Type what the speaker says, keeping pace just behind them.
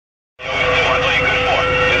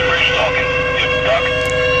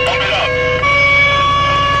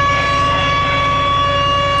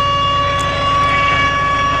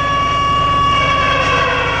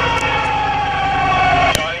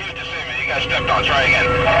left. I'll try again.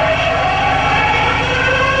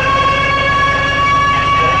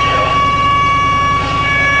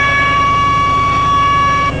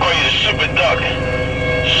 Oh, you super duck.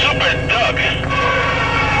 Super duck.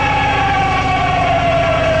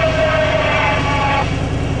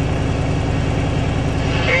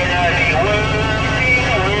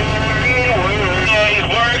 Yeah, he's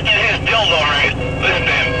working his dildo right. Listen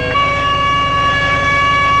to him.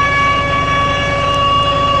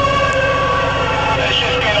 That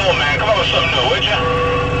shit's getting old, man. Come up with something new, would you?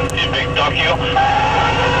 You big duck, you.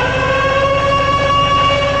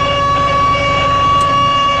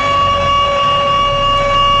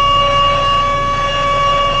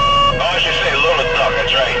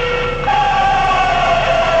 That's right.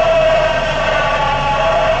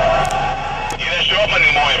 You didn't show up Monday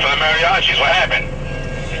morning for the mariachis. What happened?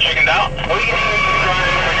 You chickened out? We can hear you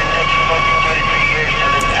crying for the next fucking 2 to 3 years.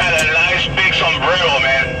 Had a nice big sombrero,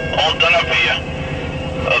 man. All done up for you.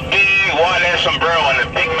 A big wide-ass sombrero and a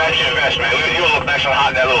big matching vest, man. You look nice and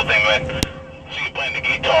hot in that little thing, man. See you playing the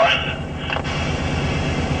guitar.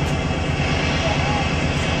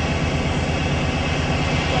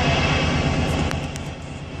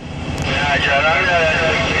 John, I'm not at a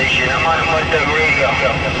base station. I'm on a Mud Duck Radio.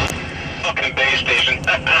 Fucking base station.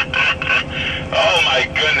 Oh my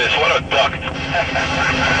goodness, what a duck.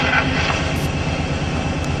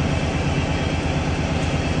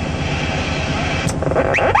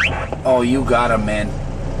 Oh, you got him, man.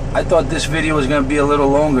 I thought this video was gonna be a little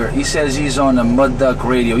longer. He says he's on the Mud Duck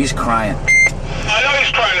Radio. He's crying. I know he's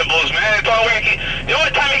crying the blues, man. The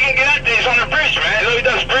only time he can get out there is on the bridge, man. He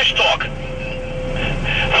does bridge talk.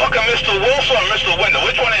 Fucking Mr. Wilson or Mr. Wendell,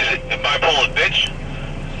 which one is it? The bipolar bitch?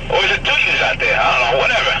 Or is it two yous out there? I don't know,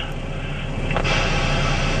 whatever.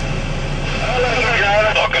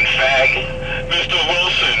 Fucking fag. Mr.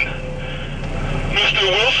 Wilson. Mr.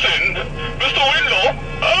 Wilson. Mr. Wendell.